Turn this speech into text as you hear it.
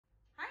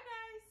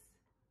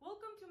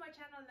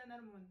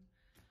Lenormand.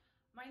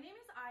 My name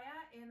is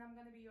Aya and I'm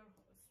gonna be your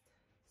host.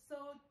 So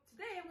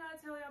today I'm gonna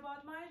tell you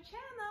about my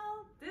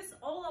channel. This is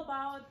all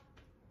about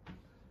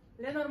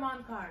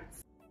Lenormand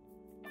cards.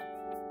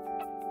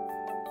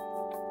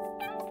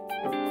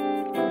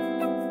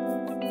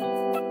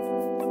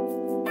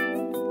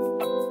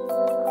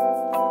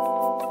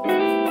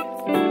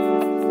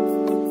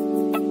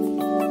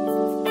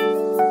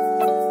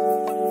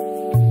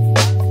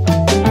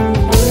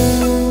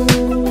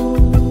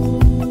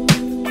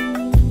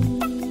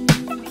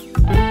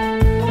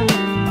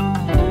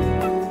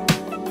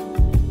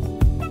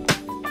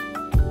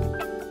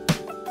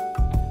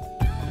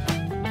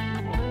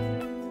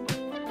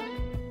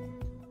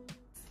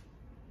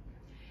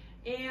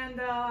 And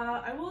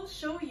I will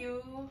show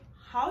you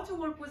how to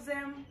work with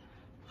them,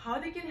 how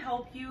they can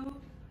help you,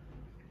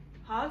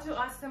 how to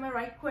ask them a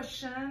right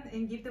question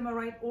and give them a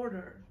right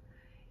order.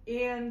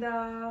 And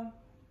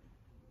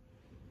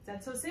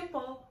that's so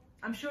simple.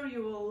 I'm sure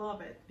you will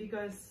love it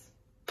because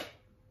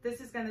this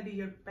is gonna be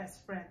your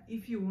best friend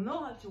if you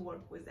know how to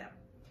work with them.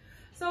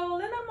 So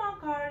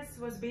Lenormand cards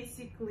was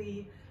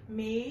basically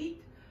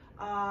made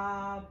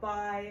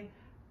by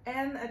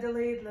Anne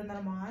Adelaide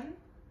Lenormand,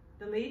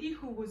 the lady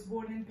who was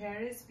born in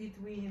Paris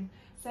between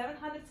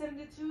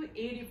 772 and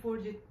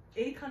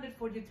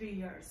 843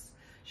 years.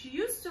 She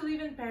used to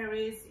live in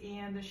Paris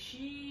and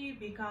she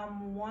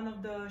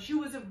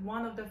was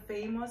one of the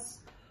famous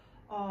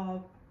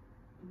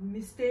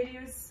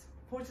mysterious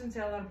fortune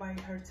teller by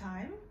her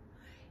time.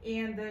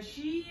 And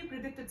she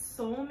predicted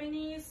so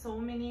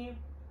many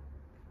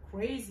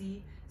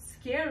crazy,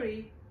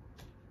 scary,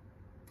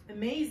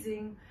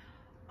 amazing,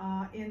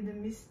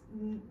 and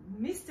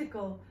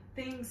mystical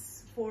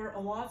things for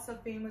lots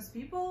of famous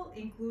people,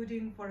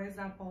 including, for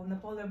example,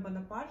 Napoleon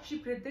Bonaparte. She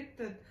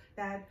predicted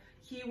that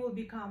he will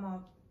become an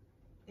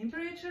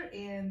emperor,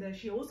 and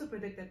she also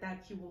predicted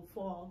that he will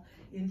fall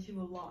and he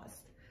will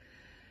last.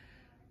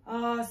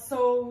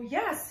 So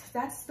yes,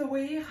 that's the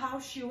way how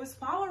she was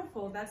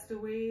powerful. That's the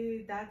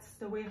way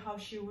how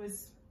she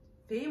was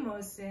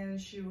famous,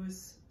 and she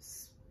was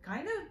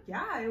kind of,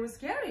 yeah, it was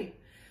scary.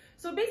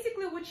 So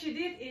basically what she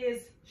did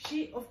is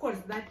of course,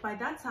 by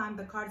that time,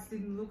 the cards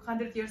didn't look,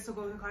 100 years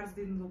ago, the cards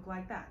didn't look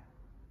like that,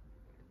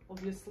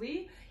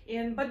 obviously.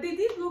 But they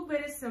did look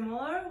very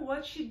similar.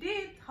 What she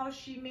did, how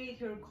she made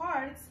her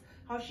cards,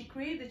 how she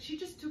created, she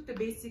just took the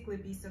basically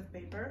piece of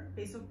paper,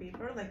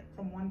 like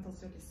from 1 till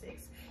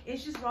 36, and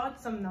she wrote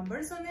some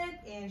numbers on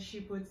it, and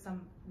she put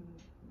some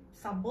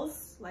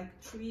symbols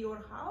like tree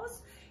or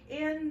house,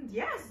 and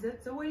yes,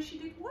 that's the way she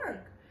did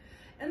work.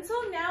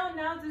 Until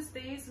now these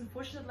days,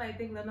 unfortunately, I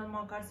think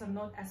Lenormand cards are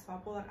not as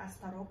popular as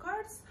tarot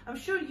cards. I'm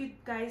sure you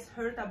guys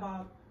heard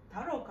about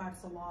tarot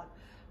cards a lot,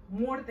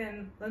 more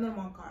than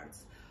Lenormand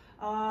cards.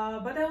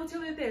 But I will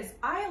tell you this,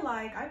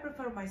 I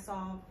prefer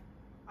myself.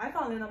 I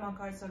found Lenormand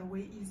cards are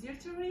way easier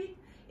to read,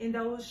 and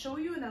I will show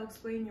you and I'll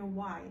explain you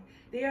why.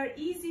 They are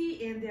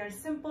easy and they are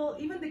simple.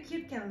 Even the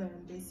kid can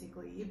learn,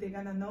 basically, if they're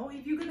gonna know.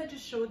 If you're gonna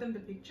just show them the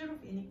picture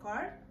of any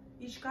card,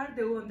 each card,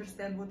 they will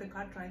understand what the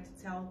card trying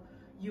to tell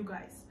you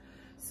guys.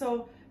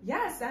 So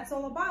yes, that's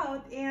all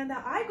about. And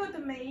I got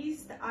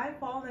amazed. I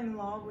fell in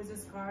love with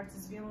these cards.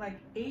 It's been like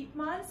 8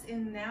 months,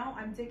 and now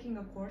I'm taking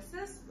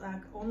courses,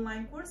 like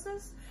online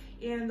courses,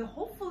 and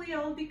hopefully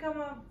I'll become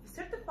a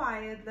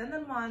certified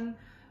Lenormand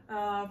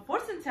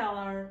fortune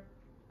teller.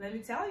 Let me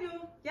tell you,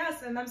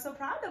 yes, and I'm so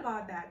proud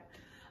about that.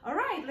 All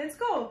right, let's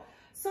go.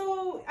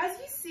 So as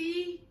you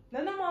see,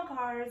 Lenormand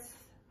cards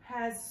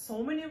has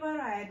so many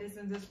varieties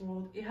in this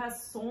world. It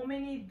has so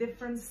many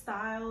different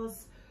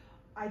styles.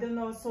 I don't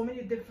know, so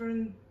many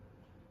different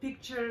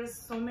pictures,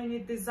 so many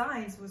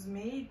designs was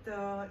made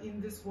in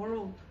this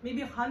world,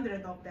 maybe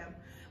 100 of them.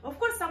 Of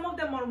course, some of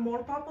them are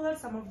more popular,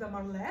 some of them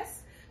are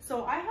less.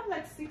 So I have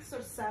like 6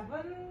 or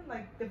 7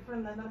 like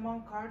different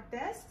Lenormand card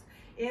tests,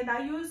 and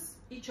I use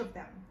each of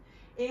them.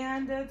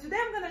 And today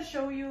I'm gonna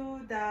show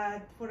you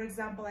that, for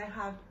example, I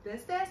have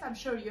this test. I'm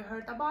sure you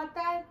heard about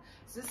that.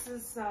 This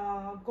is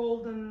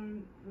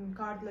golden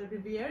card La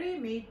Riviere,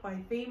 made by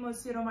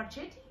famous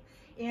Marchetti,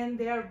 and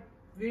they are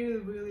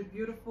really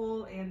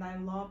beautiful, and I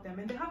love them,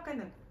 and they have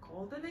kind of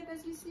gold in it,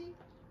 as you see.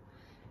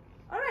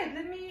 All right,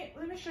 let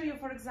me show you,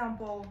 for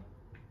example.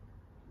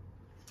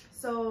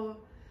 So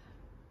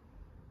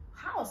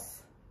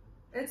house,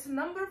 it's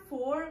number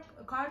 4,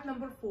 card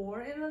number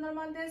 4 in the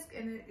Lenormand desk,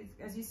 and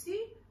as you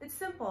see, it's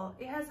simple.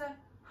 It has a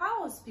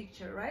house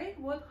picture, right?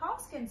 What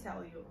house can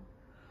tell you?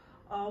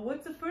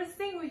 What's the first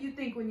thing you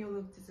think when you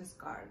look at this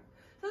card?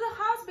 So the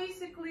house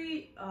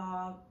basically,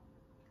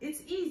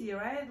 it's easy,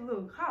 right?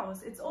 Look,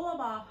 house, it's all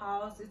about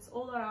house, it's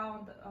all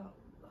around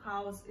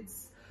house,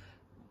 it's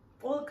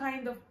all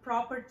kind of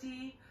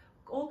property,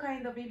 all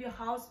kind of maybe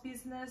house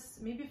business,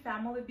 maybe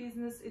family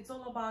business. It's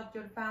all about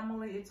your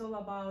family, it's all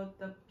about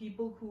the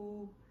people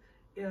who,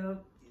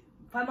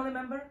 family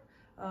member,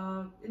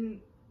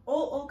 in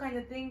all kind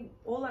of thing,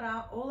 all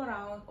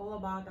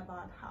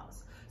about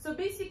house. So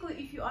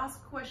basically, if you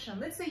ask question,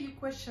 let's say your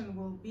question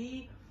will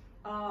be,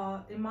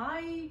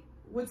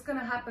 what's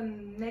gonna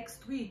happen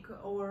next week,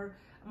 or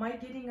Am I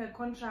getting a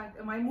contract?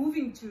 Am I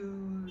moving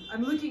to,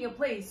 I'm looking a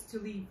place to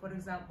live, for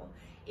example.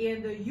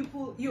 And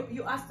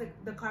you ask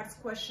the cards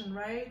question,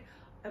 right?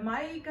 Am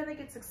I gonna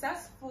get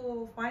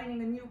successful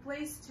finding a new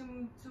place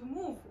to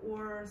move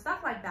or stuff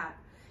like that?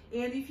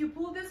 And if you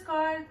pull this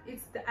card,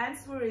 the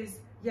answer is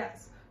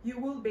yes. You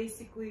will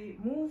basically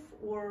move,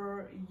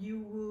 or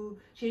you will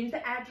change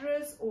the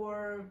address,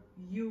 or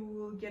you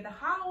will get a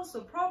house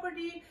or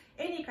property,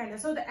 any kind of.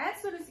 So the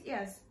answer is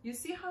yes. You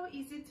see how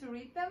easy to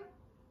read them?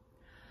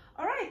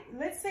 All right,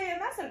 let's say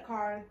another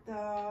card.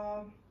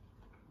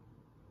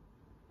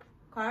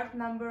 Card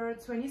number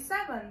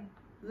 27,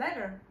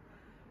 letter.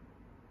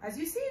 As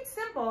you see, it's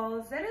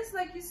simple. That is,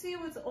 like you see,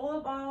 it's all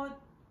about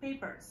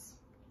papers,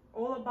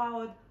 all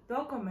about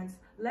documents,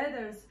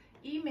 letters,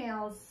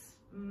 emails,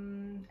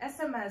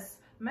 SMS,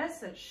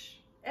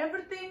 message.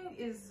 Everything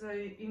is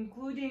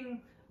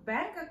including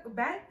bank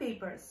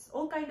papers,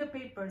 all kind of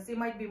papers. It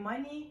might be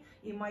money,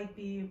 it might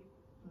be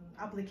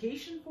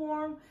application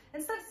form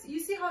and stuff. You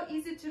see how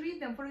easy to read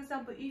them. For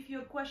example, if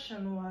your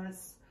question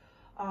was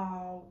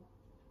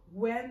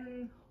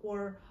when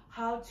or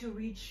how to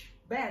reach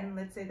Ben,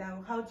 let's say that,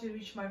 how to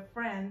reach my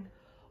friend,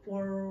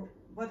 or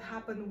what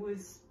happened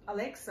with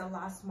Alexa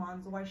last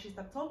month, why she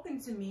stopped talking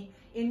to me,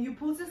 and you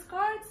pull these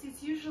cards,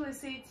 it's usually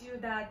say to you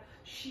that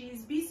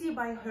she's busy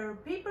by her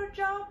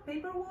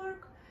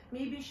paperwork.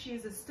 Maybe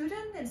she's a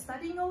student and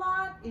studying a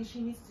lot, and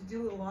she needs to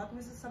deal a lot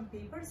with some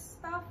paper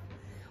stuff.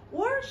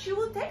 Or she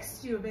will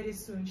text you very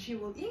soon. She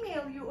will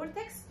email you or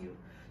text you.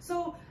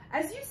 So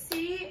as you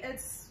see,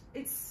 it's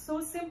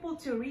so simple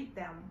to read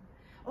them.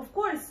 Of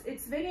course,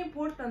 it's very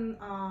important,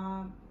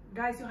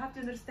 guys, you have to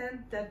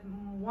understand that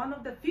one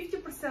of the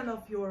 50%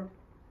 of your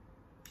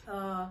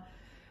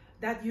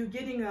that you're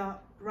getting a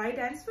right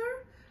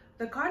answer,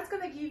 the card's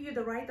gonna give you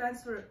the right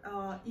answer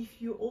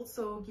if you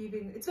also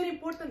giving. It's very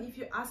important if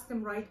you ask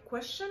them right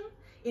question,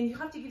 and you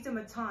have to give them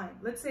a time.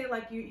 Let's say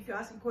like if you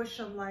ask a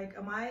question like,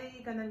 am I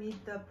gonna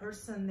meet the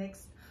person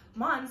next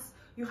month?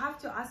 You have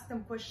to ask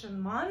them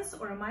question months,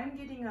 or am I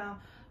getting a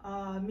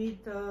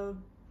meet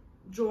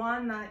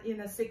Joanna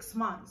in 6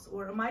 months,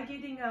 or am I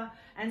getting a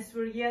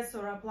answer yes,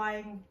 or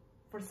applying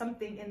for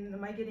something, and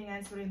am I getting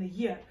answer in a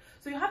year?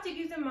 So you have to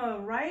give them a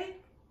right,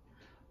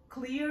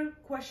 clear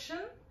question,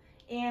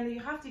 and you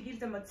have to give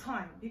them a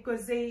time,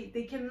 because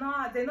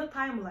they're not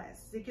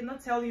timeless. They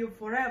cannot tell you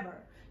forever.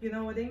 You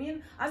know what I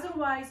mean?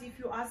 Otherwise, if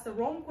you ask the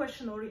wrong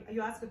question, or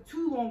you ask a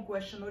too long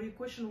question, or your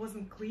question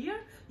wasn't clear,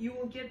 you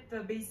will get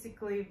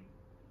basically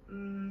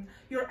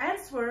your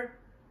answer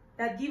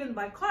that given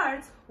by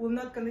cards will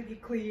not gonna be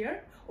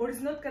clear, or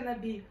it's not gonna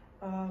be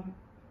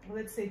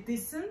let's say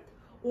decent,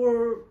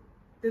 or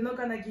they're not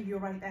gonna give you a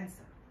right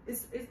answer.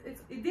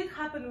 It did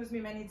happen with me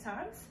many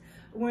times,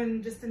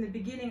 when just in the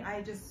beginning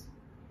I just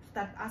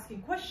started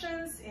asking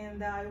questions,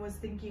 and I was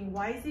thinking,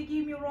 why is they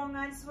giving me a wrong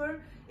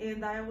answer?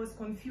 And I was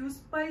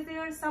confused by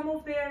some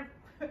of their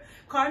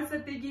cards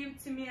that they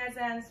give to me as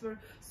answer.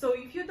 So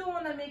if you don't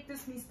want to make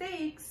these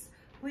mistakes,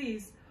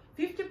 please,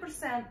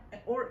 50%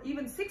 or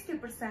even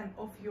 60%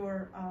 of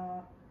your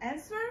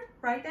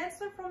right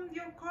answer from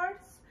your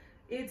cards,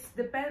 it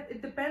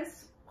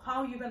depends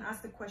how you're gonna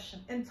ask the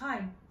question. And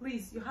time,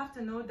 please, you have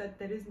to know that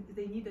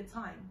they need a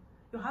time.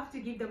 You have to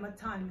give them a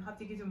time. You have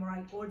to give them a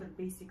right order,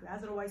 basically.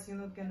 Otherwise, you're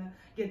not gonna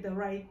get the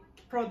right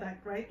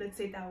product, right? Let's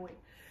say it that way.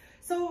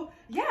 So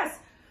yes,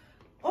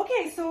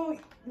 okay. So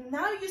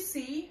now you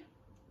see,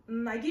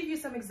 I give you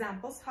some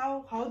examples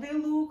how they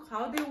look,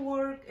 how they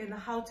work, and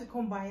how to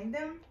combine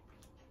them.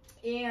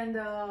 And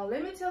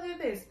let me tell you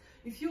this: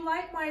 if you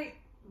like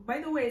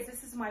by the way,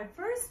 this is my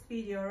first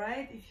video,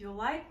 right? If you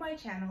like my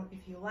channel,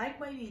 if you like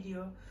my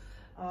video,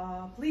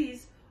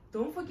 please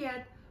don't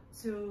forget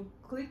to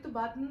click the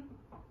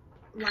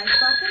like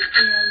button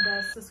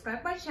and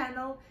subscribe my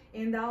channel,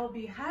 and I'll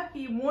be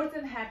happy, more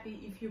than happy,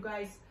 if you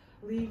guys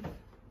leave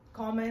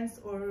comments,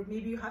 or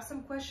maybe you have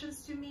some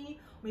questions to me,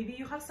 maybe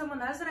you have some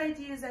other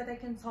ideas that I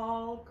can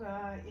talk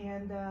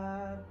and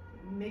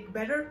make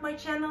better my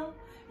channel,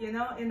 you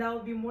know, and I'll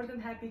be more than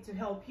happy to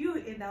help you,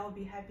 and I'll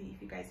be happy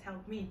if you guys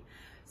help me.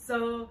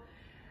 So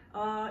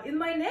in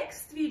my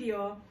next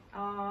video,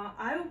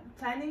 I'm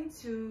planning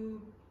to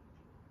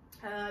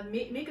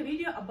make a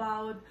video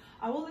about,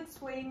 I will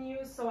explain you.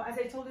 So as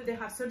I told you, they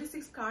have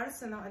 36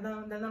 cards and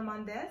the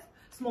Lenormand desk,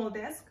 small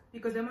desk,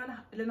 because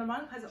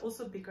Lenormand has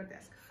also bigger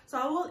desk. So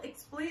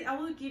I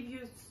will give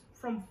you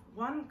from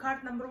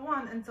card number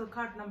 1 until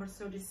card number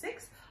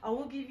 36. I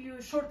will give you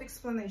a short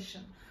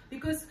explanation,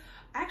 because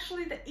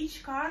actually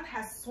each card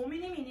has so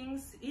many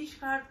meanings. Each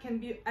card can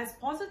be as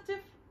positive,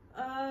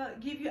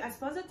 give you as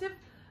positive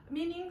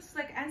meanings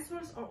like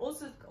answers, or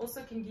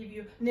also can give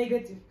you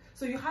negative.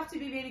 So you have to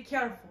be very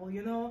careful,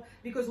 you know,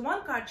 because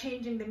one card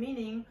changing the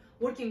meaning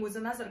working with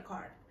another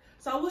card.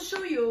 So I will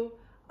show you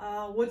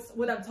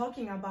what I'm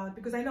talking about,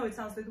 because I know it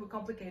sounds a little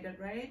complicated,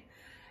 right?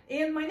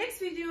 In my next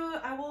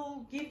video, I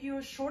will give you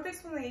a short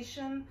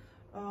explanation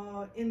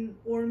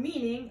or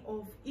meaning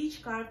of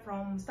each card,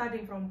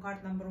 starting from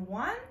card number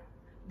 1,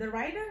 the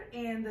rider,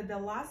 and the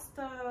last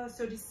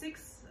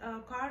 36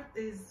 card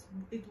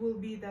it will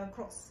be the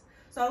cross.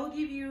 So I will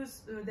give you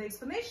the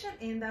explanation,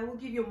 and I will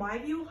give you my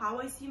view, how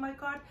I see my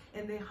card,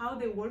 and how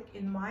they work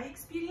in my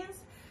experience.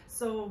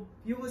 So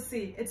you will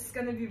see, it's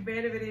gonna be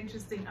very, very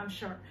interesting, I'm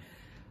sure.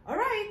 All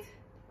right,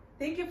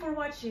 thank you for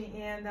watching,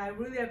 and I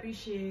really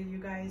appreciate you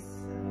guys